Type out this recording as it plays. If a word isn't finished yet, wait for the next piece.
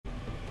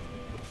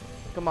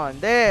Come on,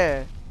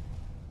 there.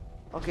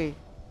 Okay,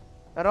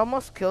 that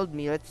almost killed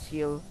me. Let's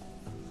heal.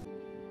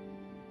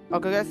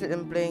 Okay, guys,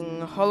 I'm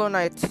playing Hollow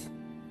Knight.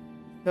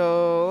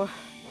 So,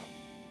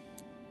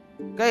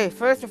 okay,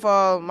 first of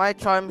all, my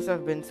charms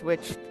have been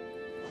switched.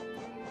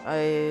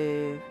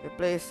 I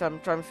replaced some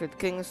charms with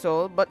King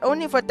Soul, but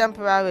only for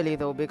temporarily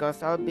though,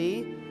 because I'll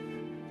be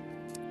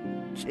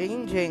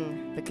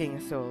changing the King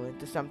Soul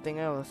into something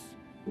else.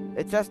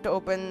 It's just to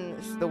open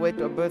the way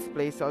to a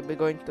birthplace, so I'll be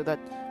going to that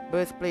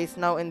birthplace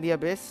now in the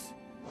Abyss.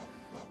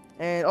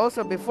 And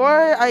also,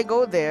 before I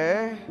go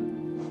there,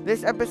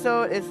 this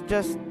episode is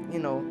just,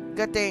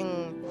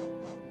 getting,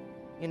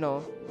 you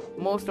know,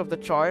 most of the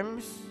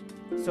charms.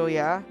 So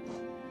yeah.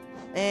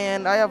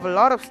 And I have a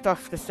lot of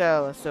stuff to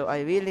sell, so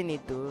I really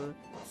need to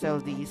sell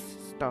these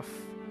stuff.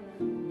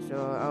 So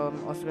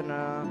I'm also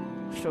gonna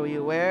show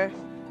you where.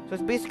 So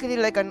it's basically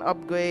like an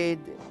upgrade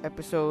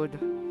episode.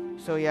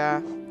 So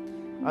yeah,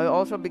 I'll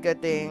also be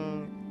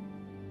getting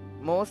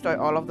most or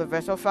all of the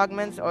vessel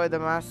fragments or the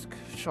mask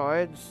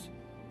shards.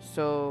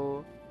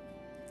 So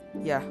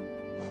yeah.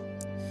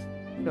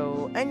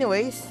 So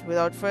anyways,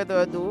 without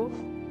further ado,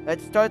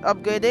 let's start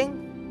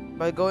upgrading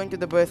by going to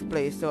the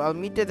birthplace. So I'll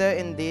meet you there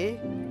in the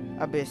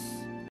abyss.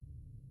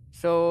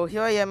 So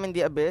here I am in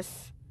the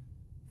abyss.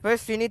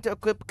 First, you need to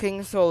equip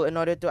King Soul in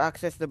order to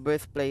access the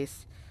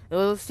birthplace.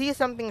 You'll see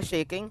something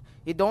shaking.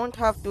 You don't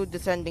have to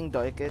descending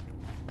dark it.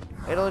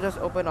 It'll just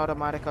open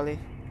automatically.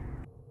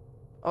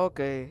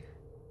 Okay.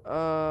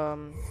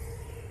 Um,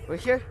 we're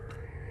here.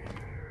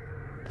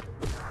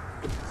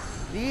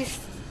 These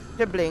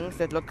siblings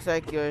that looks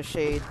like your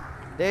shade,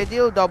 they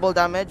deal double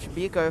damage.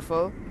 Be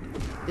careful.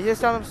 This is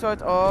some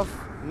sort of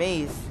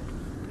maze,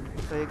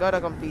 so you gotta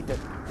complete it.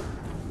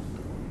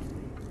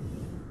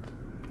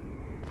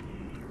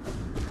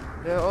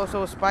 There are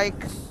also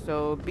spikes,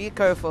 so be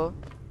careful.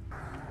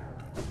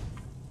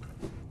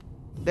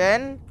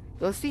 Then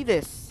you'll see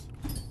this.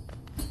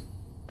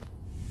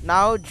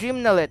 Now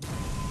dreamnal it.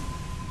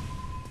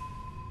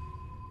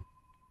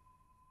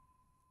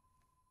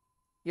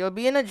 You'll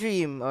be in a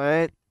dream,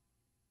 alright?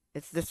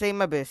 It's the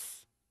same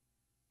abyss.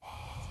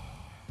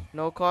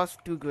 No cost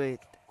too great.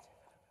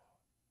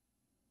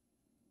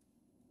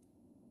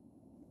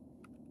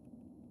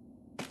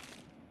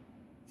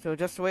 So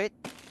just wait.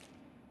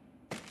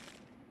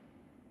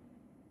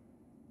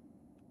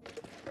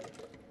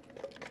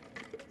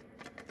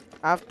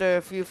 After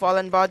a few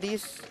fallen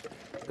bodies,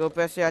 go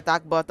press your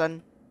attack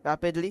button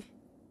rapidly.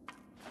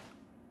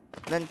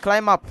 Then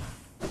climb up.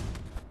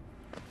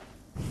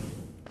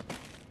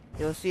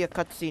 You'll see a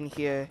cutscene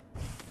here.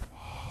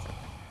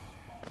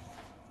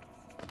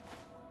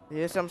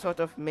 Here's some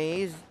sort of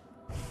maze.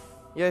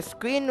 Your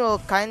screen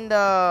will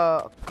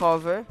kinda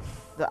cover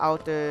the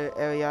outer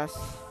areas.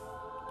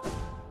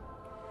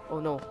 Oh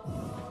no.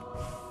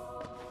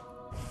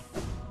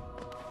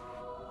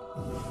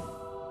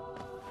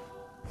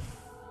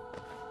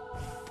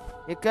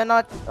 You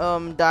cannot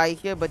die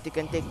here, but you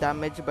can take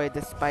damage by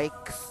the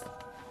spikes.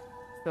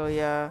 So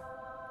yeah.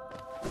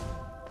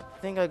 I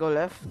think I go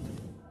left.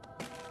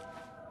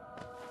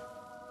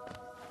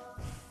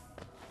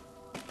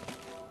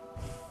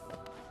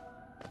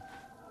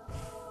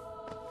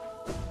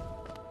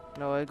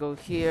 No, I go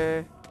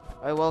here.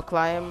 I will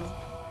climb.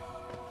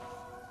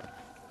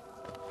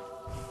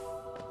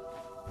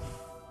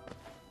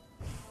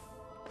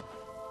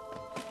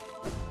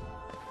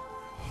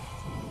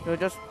 So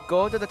just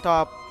go to the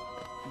top.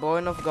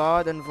 Born of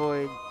God and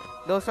Void.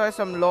 Those are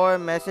some lore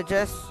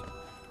messages.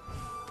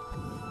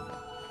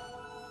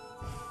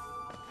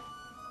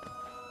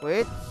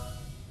 Wait.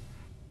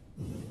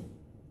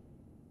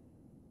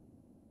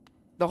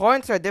 The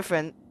horns are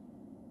different.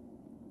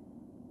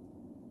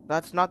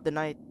 That's not the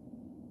knight.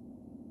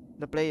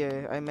 The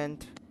player, I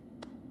meant.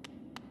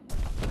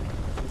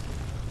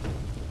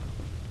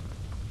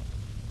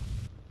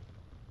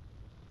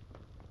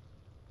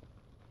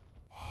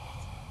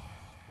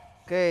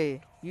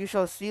 Okay. You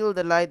shall seal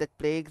the lie that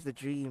plagues the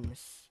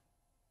dreams.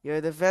 You're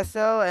the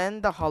vessel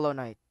and the hollow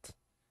knight.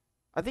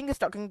 I think it's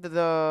talking to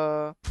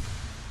the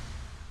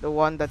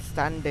one that's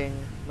standing,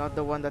 not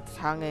the one that's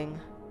hanging.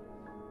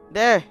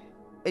 There!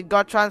 It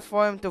got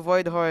transformed to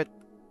Void Heart.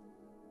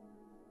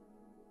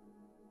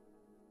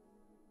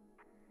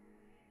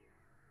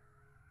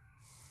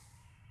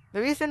 The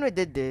reason we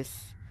did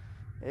this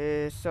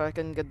is so I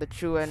can get the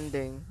true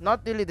ending.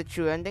 Not really the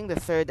true ending, the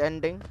third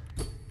ending.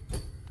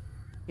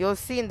 You'll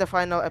see in the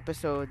final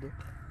episode.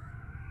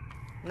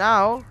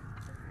 Now,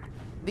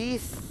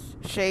 these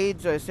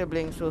shades or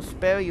siblings will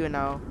spare you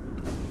now.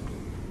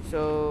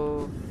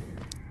 So,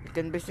 you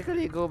can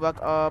basically go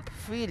back up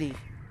freely.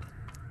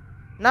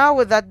 Now,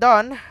 with that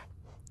done,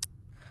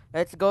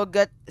 let's go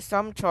get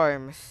some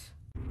charms.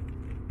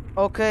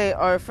 Okay,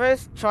 our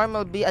first charm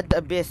will be at the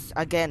Abyss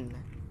again.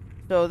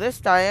 So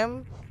this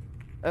time,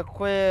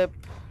 equip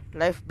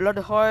Lifeblood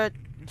Heart,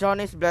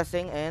 Johnny's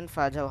Blessing, and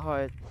Fragile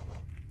Heart.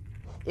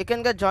 You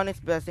can get Johnny's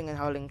Blessing in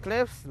Howling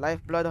Cliffs,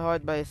 Lifeblood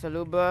Heart by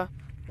Salubra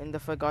in the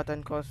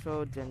Forgotten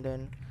Crossroads, and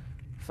then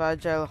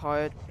Fragile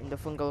Heart in the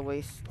Fungal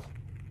Waste.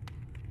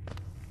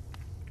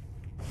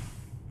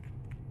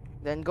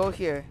 Then go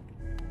here.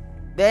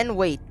 Then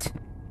wait.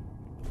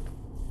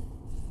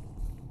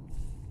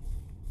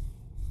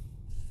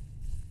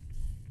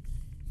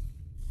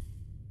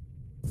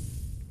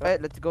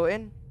 Alright, let's go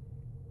in.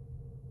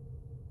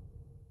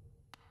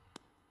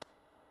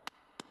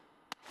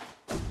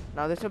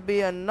 Now this will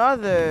be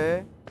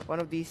another one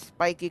of these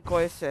spiky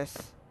courses.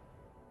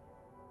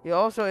 You're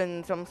also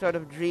in some sort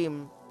of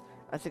dream,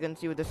 as you can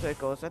see with the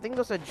circles. I think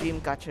those are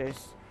dream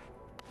catchers.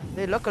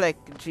 They look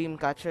like dream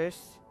catchers.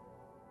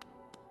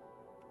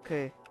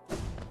 Okay.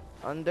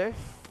 Under.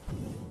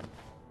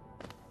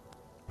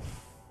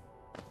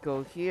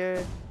 Go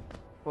here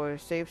for a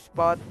safe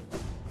spot.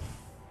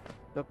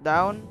 Look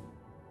down.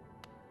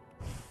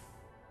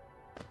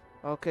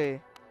 Okay.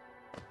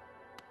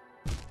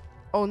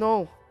 Oh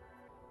no!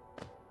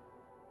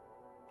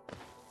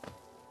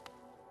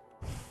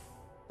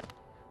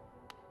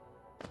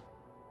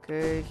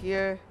 Okay,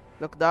 here.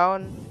 Look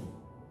down.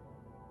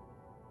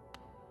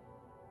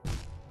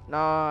 No,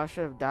 I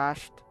should have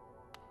dashed.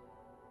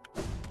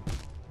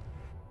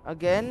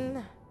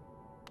 Again.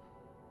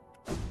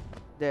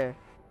 There.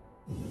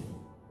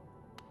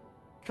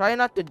 Try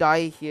not to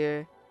die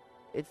here.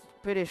 It's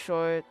pretty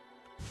short.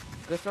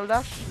 Crystal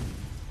dash.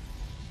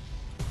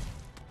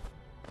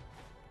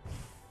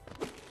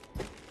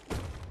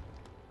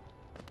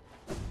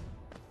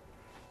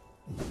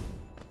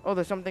 Oh,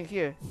 there's something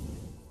here.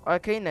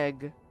 Arcane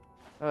egg.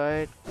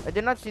 Alright. I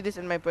did not see this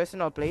in my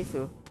personal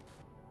playthrough.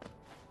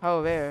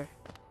 How rare.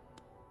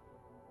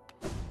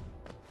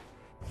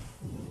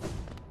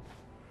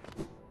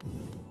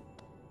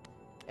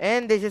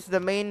 And this is the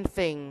main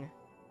thing.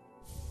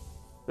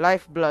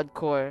 Lifeblood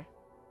core.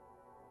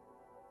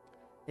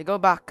 You go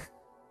back.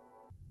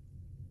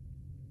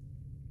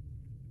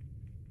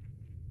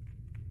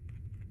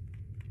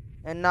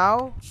 And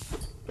now,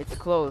 it's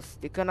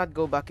closed. You cannot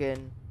go back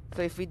in.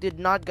 So if we did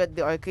not get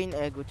the arcane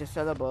egg, which is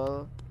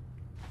sellable,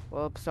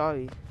 well,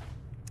 sorry.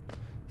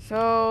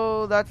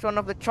 So that's one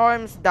of the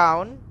charms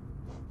down.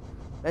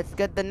 Let's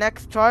get the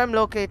next charm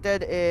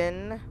located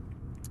in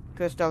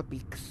Crystal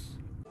Peaks.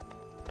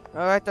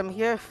 Alright, I'm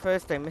here.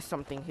 First, I missed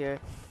something here.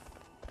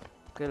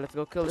 Okay, let's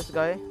go kill this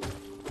guy.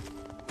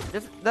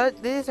 This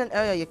is an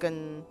area you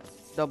can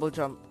double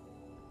jump.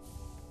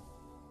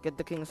 Get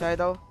the King's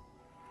Idol.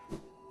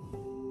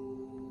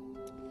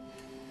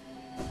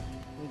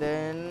 And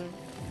then,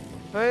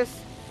 first,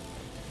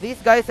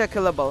 these guys are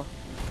killable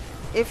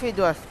if you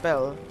do a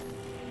spell.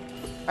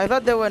 I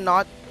thought they were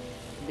not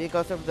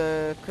because of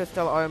the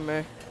crystal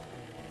armor.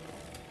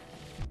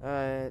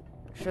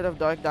 Should have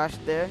dark dashed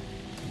there.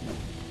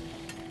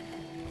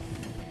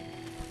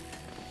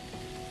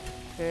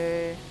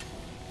 Okay.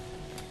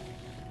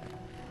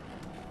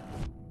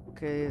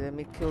 Okay, let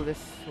me kill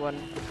this one.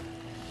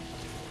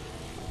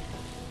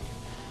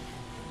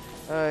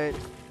 Alright.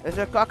 There's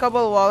a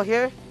crackable wall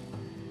here.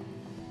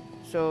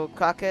 So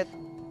crack it.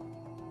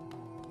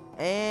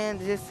 And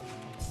this is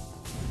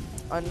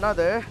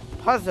another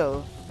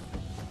puzzle.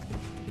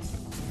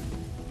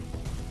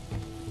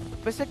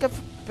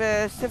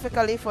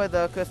 Specifically for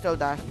the crystal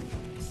dash.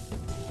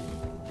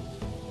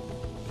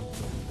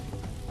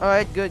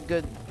 Alright,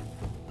 good.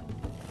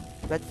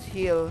 Let's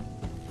heal.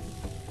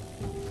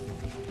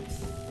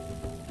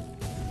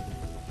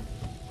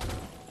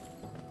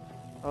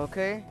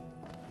 Okay.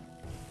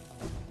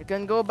 You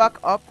can go back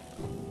up.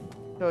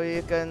 So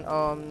you can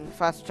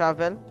fast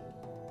travel.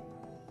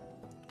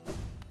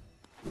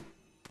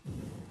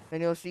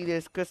 Then you'll see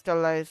this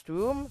crystallized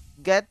room.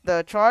 Get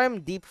the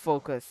charm deep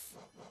focus.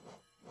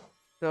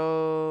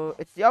 So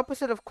it's the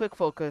opposite of quick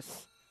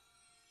focus.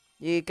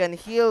 You can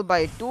heal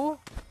by 2,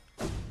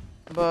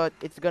 but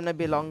it's gonna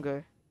be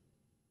longer.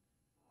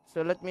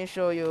 So let me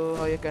show you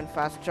how you can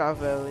fast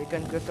travel. You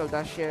can crystal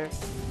dash here.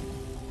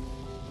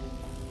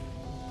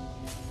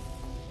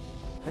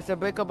 There's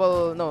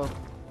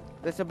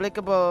a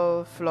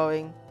breakable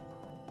flowing.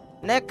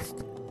 Next,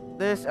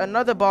 there's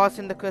another boss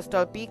in the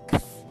Crystal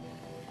Peaks.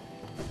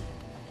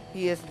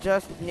 He is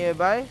just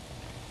nearby.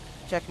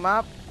 Check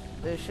map.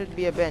 There should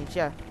be a bench,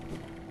 yeah.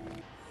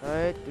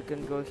 Alright, you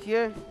can go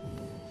here.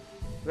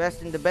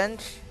 Rest in the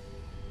bench.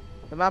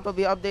 The map will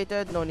be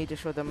updated. No need to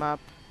show the map.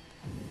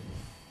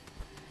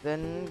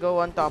 Then go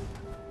on top.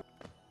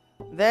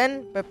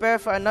 Then prepare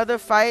for another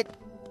fight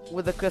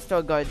with the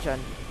Crystal Guardian.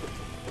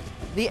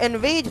 The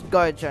Enraged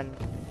Guardian.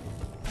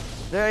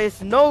 There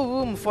is no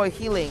room for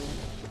healing.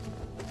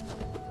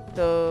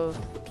 So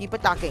keep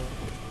attacking.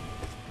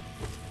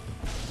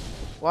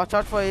 Watch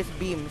out for his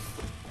beams.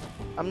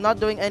 I'm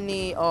not doing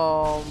any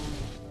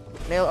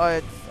nail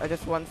arts. I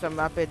just want some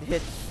rapid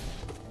hits.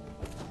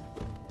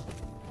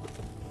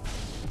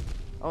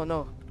 Oh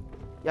no.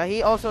 Yeah,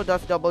 he also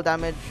does double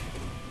damage.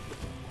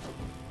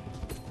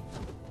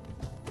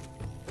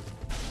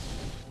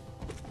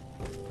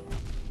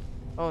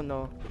 Oh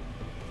no.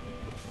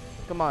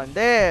 Come on,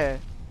 there.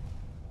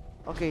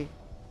 Okay.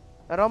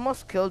 That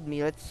almost killed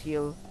me. Let's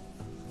heal.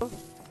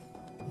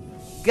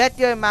 Get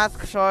your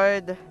mask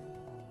shard.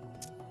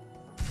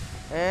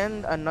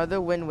 And another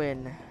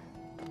win-win.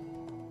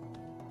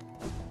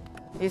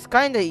 It's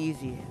kinda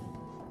easy.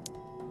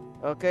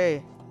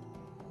 Okay.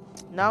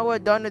 Now we're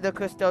done with the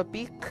crystal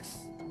peaks.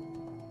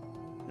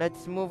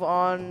 Let's move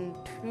on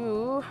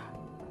to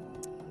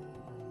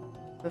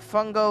the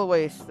fungal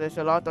waste. There's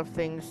a lot of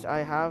things I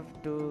have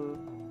to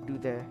do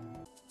there.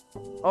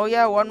 Oh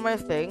yeah, one more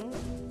thing.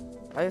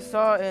 I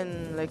saw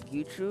in like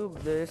YouTube,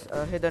 there's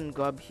a hidden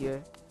gob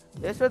here.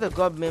 This is where the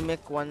gob mimic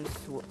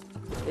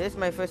this is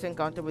my first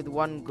encounter with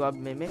one gob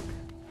mimic.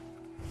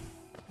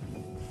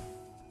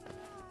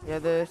 Yeah,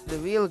 there's the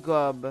real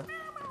gob.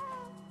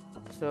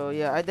 So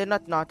yeah, I did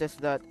not notice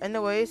that.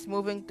 Anyways,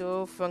 moving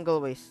to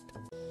fungal waste.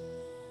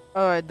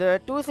 Alright, there are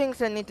two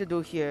things I need to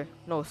do here.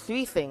 No,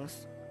 three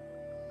things.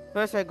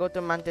 First, I go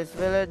to Mantis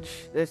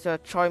Village. There's a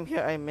charm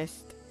here I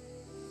missed.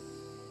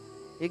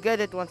 You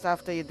get it once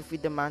after you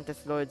defeat the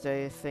Mantis Lords,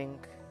 I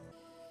think.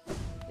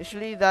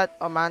 Usually that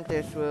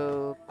Mantis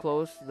will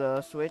close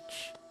the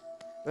switch,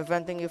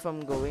 preventing you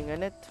from going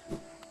in it.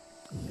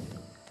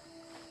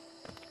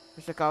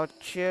 There's a couch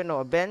here, no,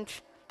 a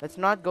bench. Let's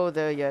not go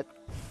there yet.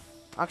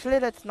 Actually,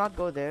 let's not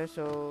go there,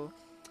 so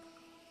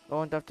I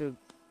won't have to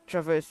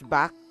traverse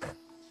back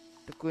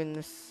to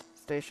Queen's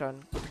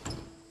Station.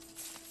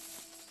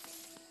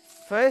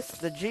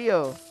 First, the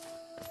Geo.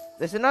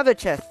 There's another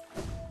chest,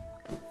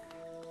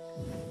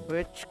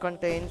 which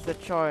contains the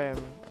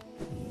charm.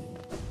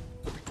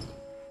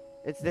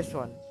 It's this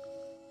one.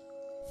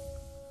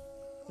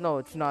 No,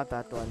 it's not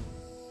that one.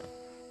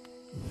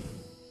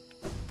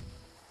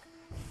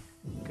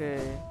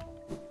 Okay.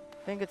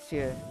 I think it's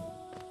here.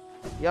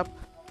 Yup.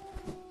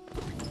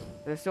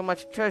 There's so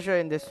much treasure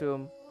in this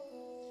room.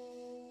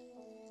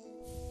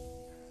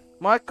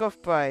 Mark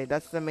of Pride,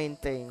 that's the main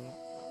thing.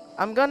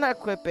 I'm gonna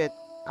equip it,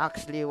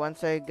 actually,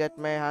 once I get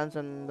my hands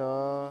on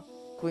the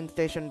Queen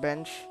Station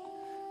bench.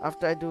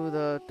 After I do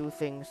the two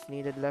things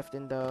needed left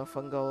in the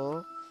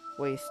fungal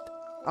waste.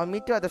 I'll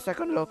meet you at the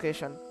second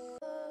location.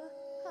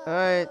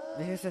 Alright,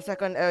 this is the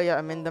second area.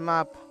 I'm in the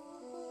map.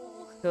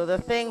 So the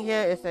thing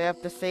here is I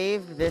have to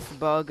save this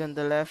bug on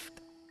the left.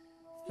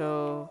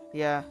 So,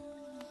 yeah.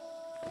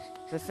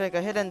 There's like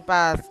a hidden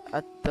path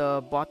at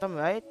the bottom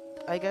right,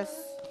 I guess.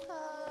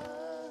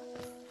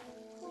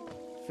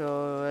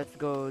 So, let's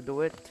go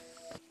do it.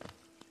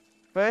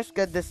 First,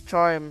 get this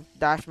charm,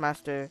 Dash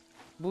Master.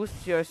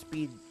 Boosts your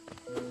speed.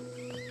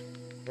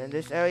 Then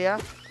this area.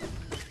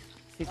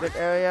 Secret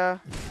area.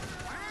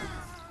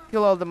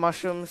 Kill all the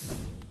mushrooms.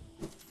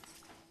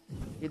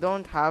 You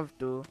don't have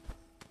to.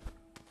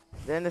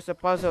 Then there's a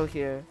puzzle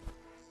here.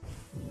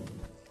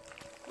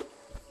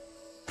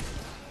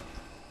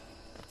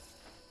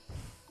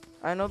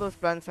 I know those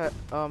plants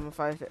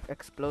fire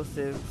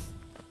explosives.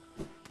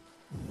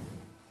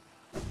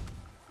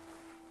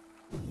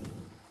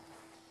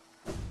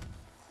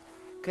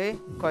 Okay,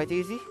 quite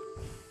easy.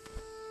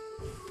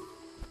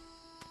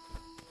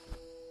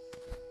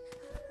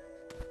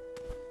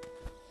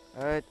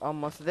 Alright,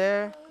 almost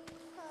there.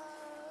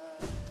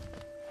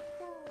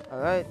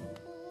 Alright.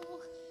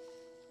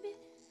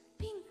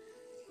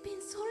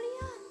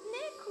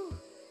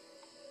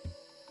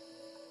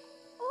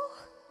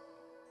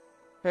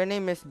 Her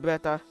name is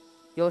Beta.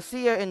 You'll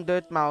see her in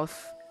Dirtmouth.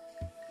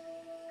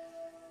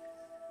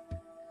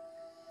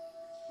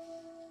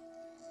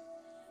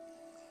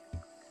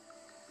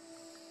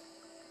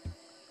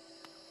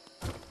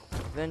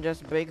 Then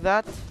just break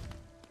that.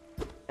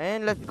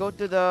 And let's go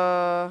to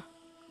the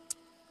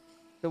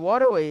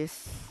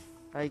waterways,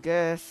 I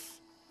guess.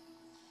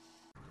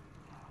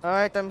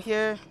 Alright, I'm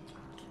here.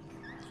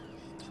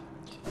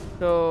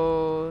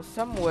 So,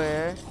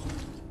 somewhere...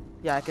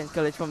 Yeah, I can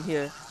kill it from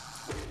here.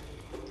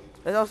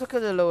 Let's also kill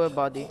the lower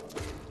body.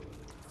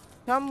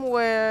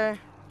 Somewhere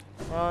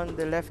on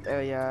the left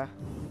area.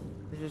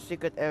 There's a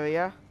secret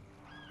area.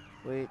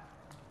 Wait.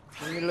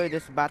 Let me load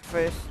this bat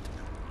first.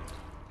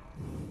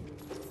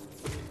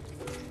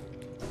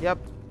 Yep.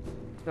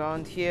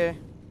 Around here.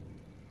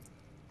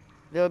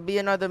 There'll be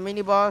another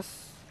mini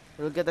boss.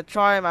 You'll get a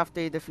charm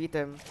after you defeat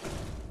him.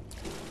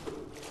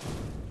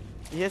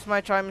 Here's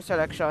my charm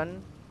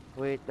selection.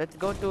 Wait, let's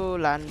go to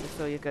land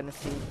so you can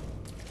see.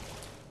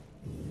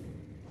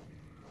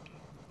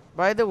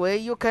 By the way,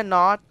 you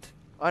cannot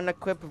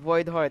unequip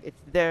Void Heart.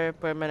 It's there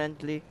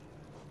permanently.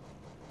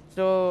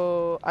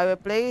 So, I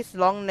replace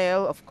Long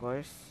Nail, of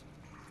course.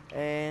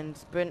 And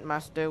Sprint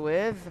Master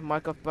with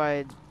Mark of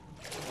Pride.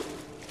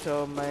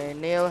 So, my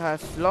nail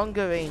has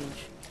longer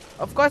range.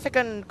 Of course, I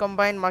can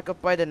combine Mark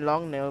of Pride and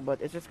Long Nail,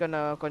 but it's just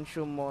gonna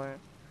consume more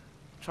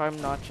charm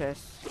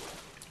notches.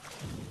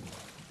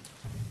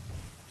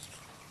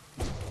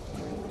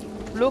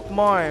 Fluke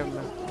Marm.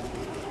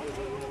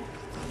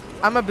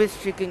 I'm a bit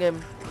streaking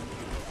him.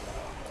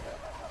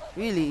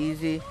 Really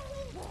easy.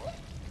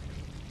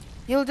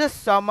 He'll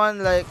just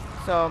summon like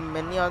some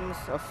minions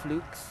of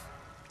flukes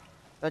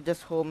that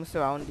just homes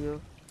around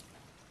you.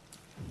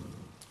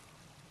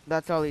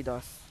 That's all he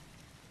does.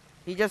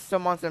 He just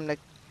summons them like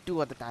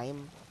 2 at a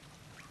time.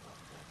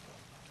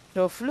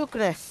 So Fluke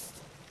Nest.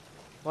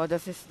 What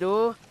does this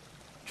do?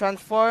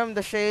 Transform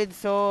the Shade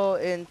Soul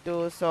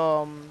into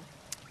some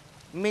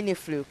mini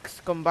flukes.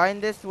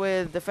 Combine this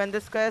with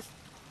Defender's Crest,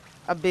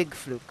 a big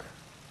fluke.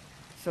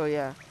 So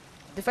yeah.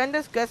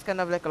 Defender's Quest can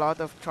have like a lot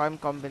of charm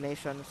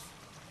combinations.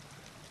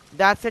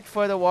 That's it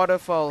for the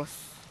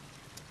waterfalls.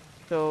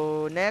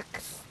 So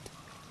next,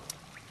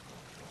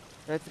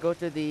 let's go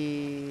to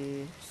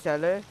the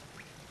cellar.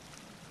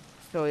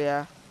 So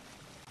yeah,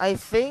 I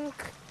think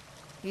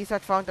he's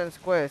at Fountain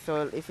Square.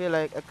 So if you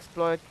like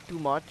explore too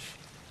much,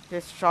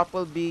 his shop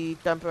will be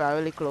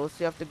temporarily closed.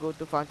 You have to go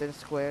to Fountain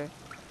Square.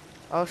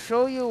 I'll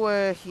show you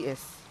where he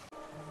is.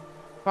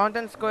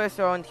 Fountain Square is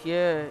around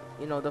here.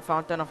 You know, the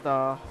Fountain of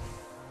the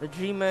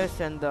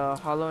Dreamers and the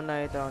Hollow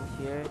Knight down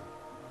here.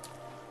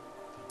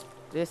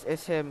 This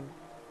is him.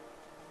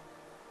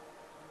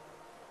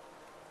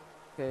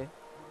 Okay.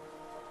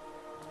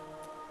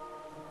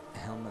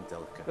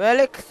 Helmadelka.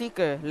 Relic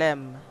Seeker,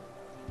 Lem.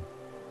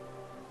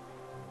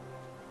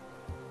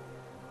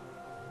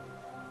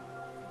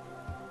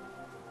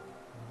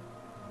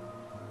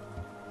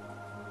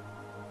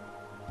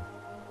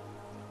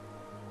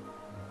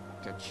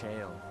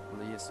 Kachael,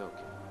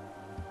 Liasoki.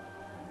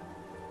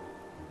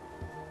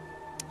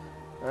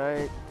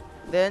 Right.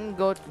 Then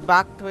go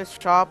back to his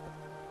shop.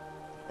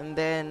 And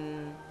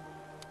then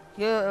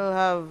he'll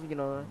have, you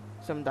know,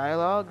 some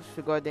dialogues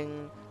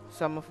regarding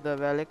some of the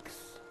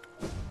relics.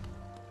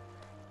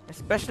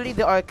 Especially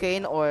the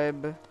arcane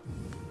orb.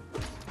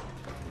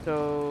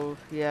 So,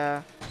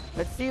 yeah.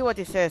 Let's see what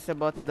he says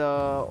about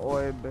the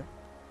orb.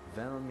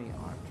 Velmi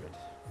Ardred.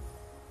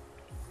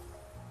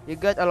 You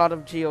get a lot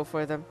of geo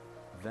for them.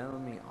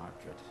 Velmi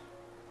Ardred.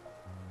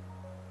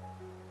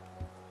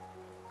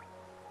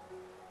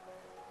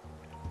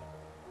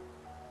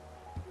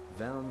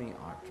 Velmi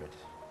Ardred.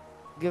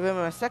 Give him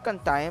a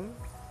second time.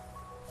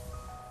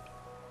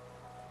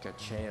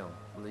 Kachael,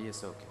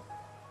 Liasoki.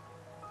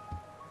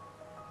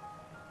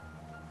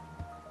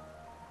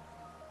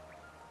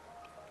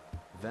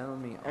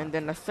 Velmi Ardred. And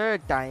then a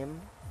third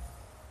time.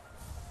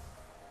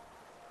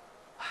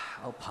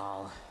 Oh,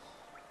 Paul.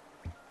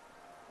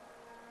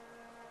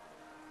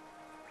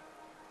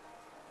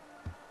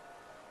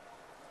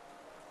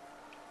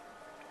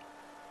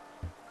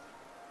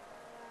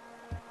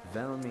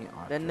 Velmi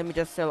Ardred. Then let me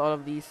just sell all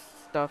of these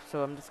stuff.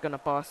 So I'm just gonna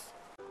pause.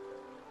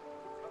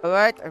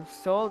 Alright, I've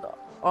sold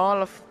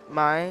all of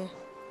my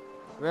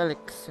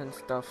relics and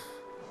stuff.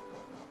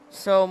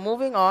 So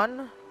moving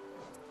on.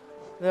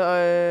 There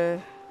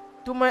are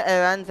 2 more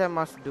errands I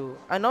must do.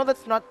 I know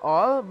that's not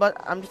all, but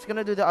I'm just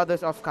gonna do the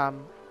others off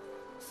cam.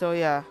 So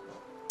yeah.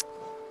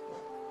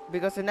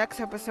 Because the next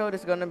episode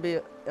is gonna be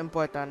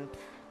important.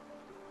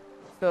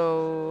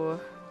 So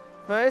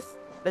first,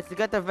 let's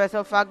get a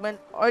vessel fragment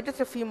or just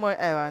a few more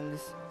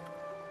errands.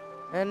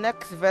 The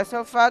next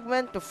vessel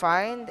fragment to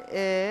find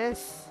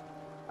is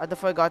at the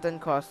Forgotten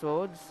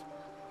Crossroads.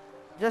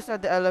 Just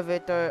at the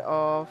elevator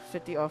of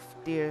City of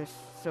Tears.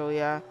 So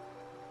yeah.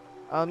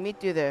 I'll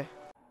meet you there.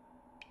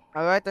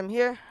 Alright, I'm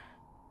here.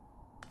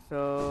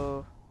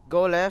 So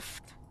go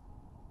left.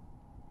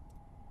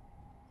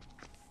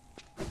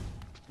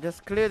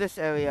 Just clear this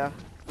area.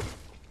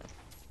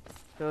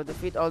 So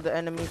defeat all the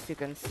enemies you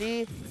can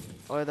see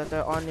or that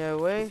are on your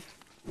way.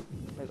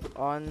 Like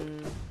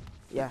on,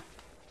 yeah.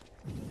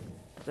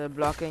 They're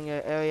blocking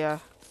your area.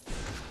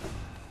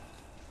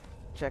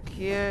 Check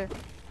here.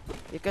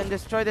 You can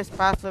destroy this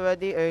path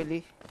already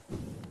early.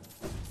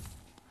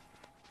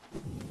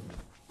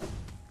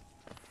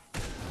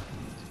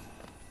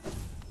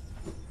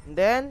 And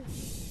then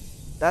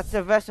that's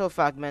a vessel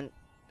fragment.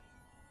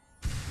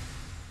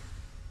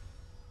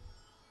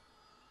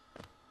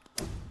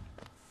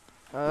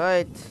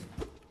 Alright.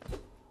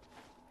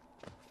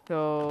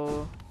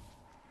 So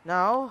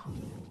now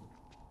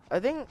I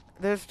think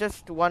there's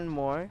just one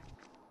more.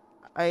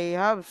 I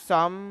have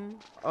some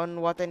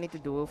on what I need to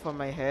do for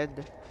my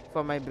head,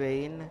 for my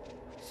brain.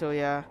 So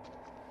yeah.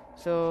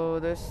 So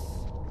there's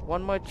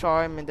one more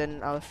charm and then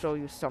I'll show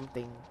you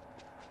something.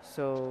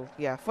 So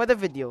yeah, for the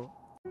video.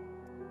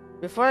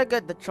 Before I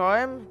get the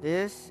charm,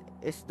 this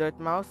is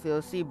Dirtmouth.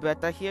 You'll see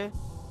Bretta here,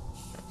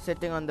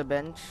 sitting on the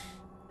bench.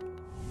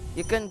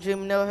 You can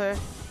dream nail her.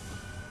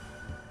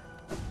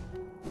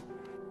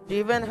 She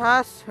even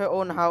has her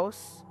own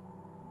house,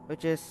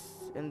 which is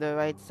in the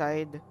right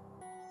side.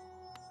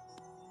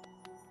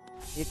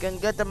 You can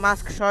get the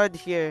mask shard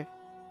here.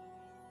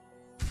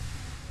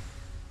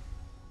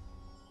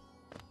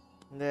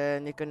 And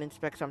then you can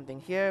inspect something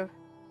here.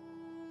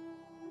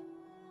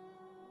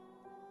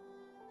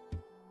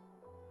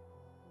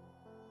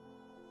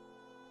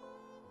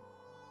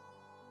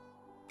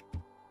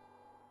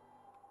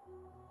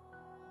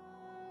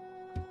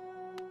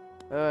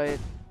 Alright.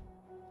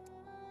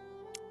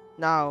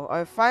 Now,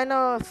 our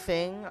final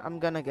thing I'm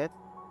gonna get.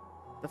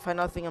 The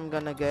final thing I'm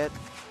gonna get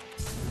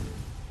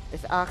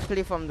is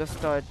actually from the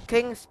start.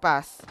 King's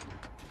Pass.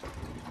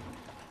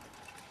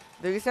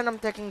 The reason I'm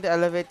taking the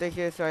elevator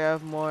here is so I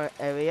have more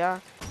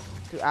area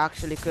to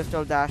actually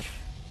crystal dash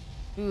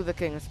to the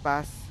King's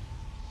Pass.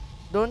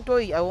 Don't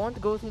worry, I won't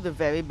go through the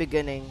very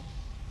beginning.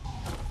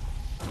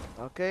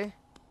 Okay?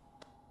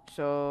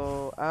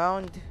 So,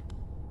 around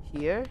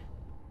here.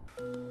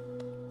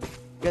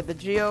 Get the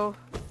geo.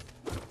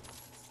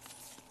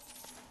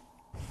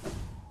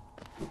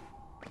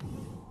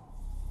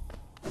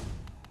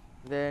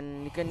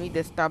 Then you can read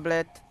this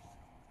tablet.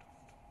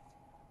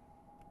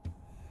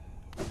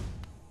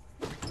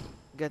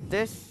 Get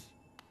this.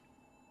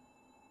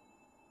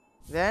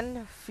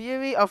 Then,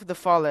 Fury of the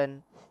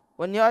Fallen.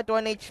 When you're at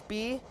 1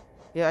 HP,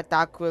 your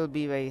attack will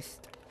be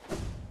raised.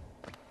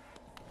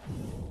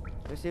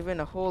 There's even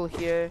a hole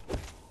here.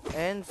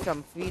 And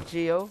some free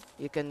geo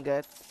you can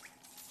get.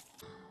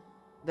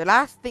 The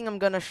last thing I'm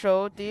gonna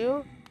show to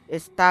you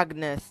is Tag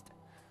Nest.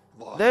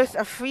 There's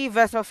a free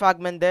vessel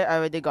fragment there.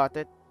 I already got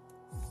it.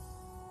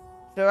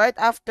 So right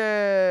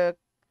after,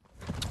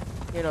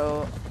 you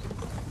know,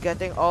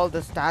 getting all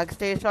the stag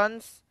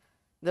stations,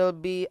 there'll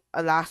be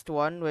a last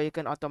one where you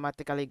can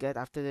automatically get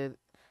after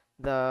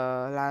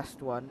the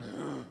last one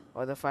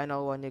or the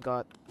final one you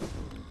got.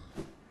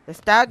 The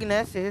stag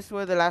nest is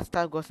where the last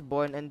stag was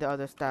born and the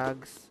other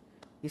stags.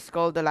 He's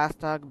called the last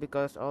stag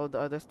because all the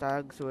other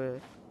stags were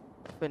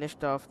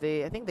finished off.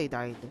 I think they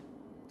died,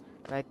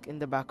 like in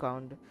the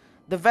background.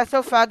 The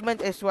vessel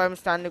fragment is where I'm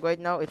standing right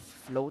now. It's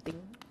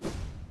floating.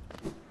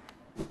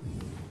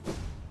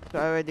 So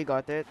I already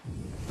got it.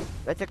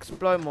 Let's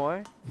explore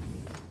more.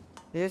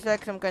 This is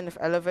like some kind of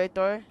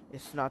elevator.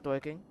 It's not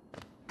working.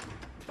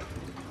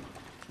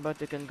 But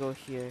you can go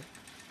here.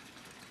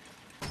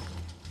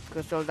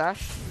 Crystal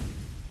dash.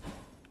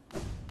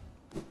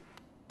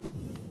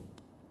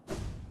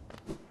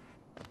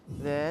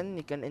 Then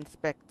you can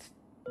inspect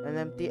an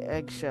empty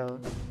eggshell.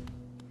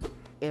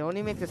 It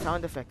only makes a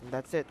sound effect and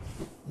that's it.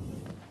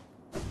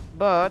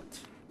 But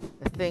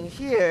the thing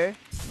here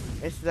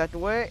is that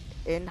we're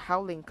in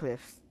Howling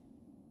Cliffs.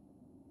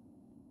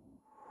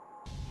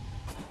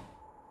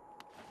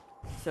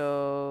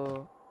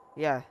 So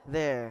yeah,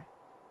 there.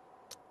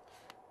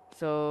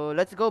 So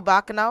let's go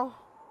back now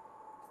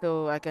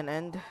so I can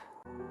end.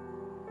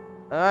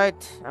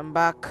 Alright, I'm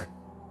back.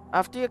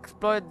 After you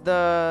explored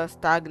the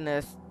stag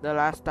nest, the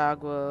last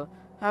stag will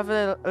have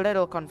a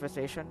little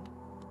conversation.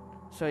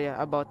 So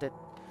yeah, about it.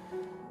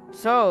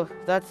 So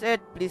that's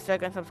it. Please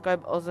like and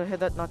subscribe. Also hit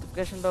that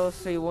notification bell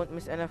so you won't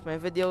miss any of my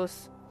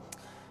videos.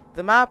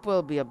 The map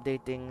will be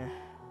updating.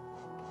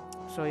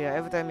 So yeah,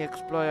 every time you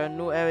explore a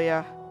new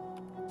area.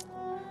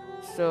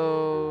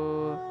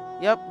 So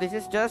yep, this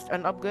is just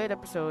an upgrade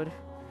episode.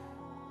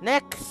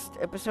 Next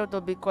episode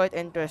will be quite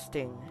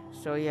interesting.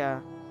 So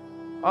yeah,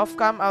 off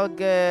cam I'll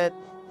get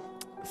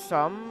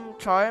some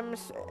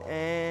charms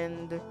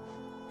and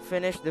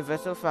finish the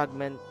vessel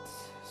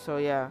fragments. So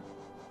yeah,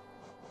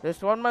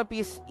 there's one more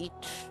piece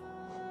each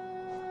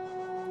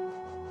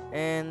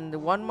and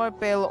one more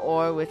pale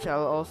ore which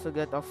I'll also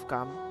get off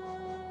cam.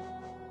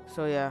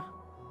 So yeah,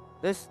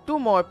 there's two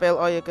more pale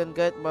ore you can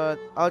get, but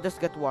I'll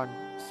just get one.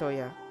 So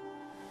yeah,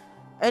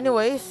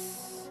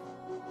 anyways,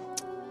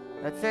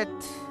 that's it.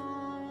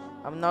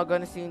 I'm not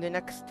gonna see you in the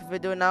next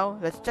video now.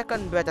 Let's check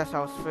on Bretta's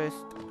house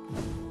first.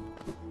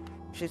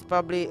 She's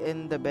probably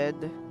in the bed.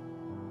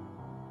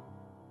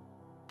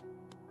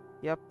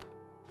 Yep.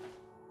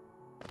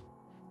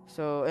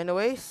 So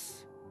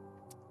anyways,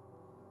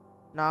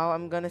 now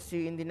I'm gonna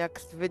see you in the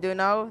next video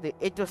now.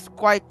 It was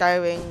quite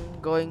tiring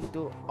going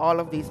to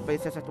all of these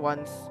places at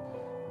once.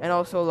 And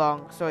also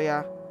long. So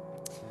yeah.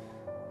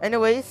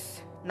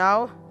 Anyways,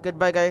 now,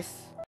 goodbye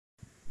guys.